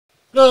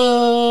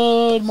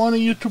Good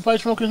morning, YouTube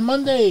Pipe Smokers.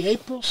 Monday,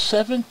 April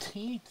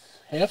 17th.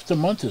 Half the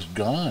month is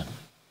gone.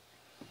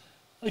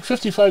 Like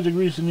 55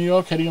 degrees in New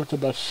York, heading up to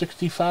about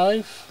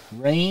 65.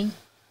 Rain.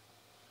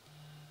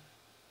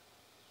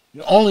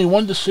 You're only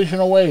one decision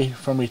away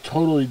from a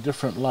totally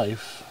different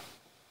life.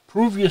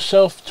 Prove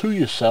yourself to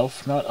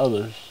yourself, not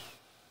others.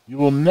 You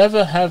will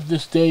never have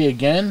this day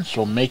again,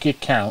 so make it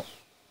count.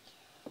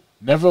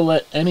 Never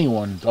let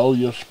anyone dull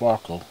your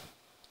sparkle.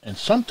 And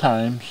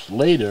sometimes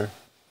later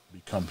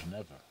becomes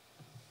never.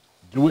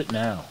 Do it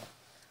now.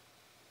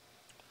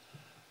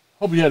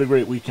 Hope you had a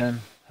great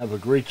weekend. Have a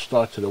great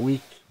start to the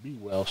week. Be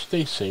well.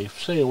 Stay safe.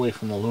 Stay away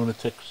from the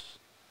lunatics.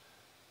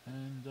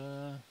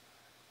 And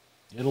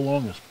get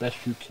along as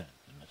best you can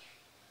in this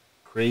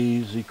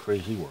crazy,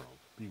 crazy world.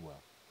 Be well.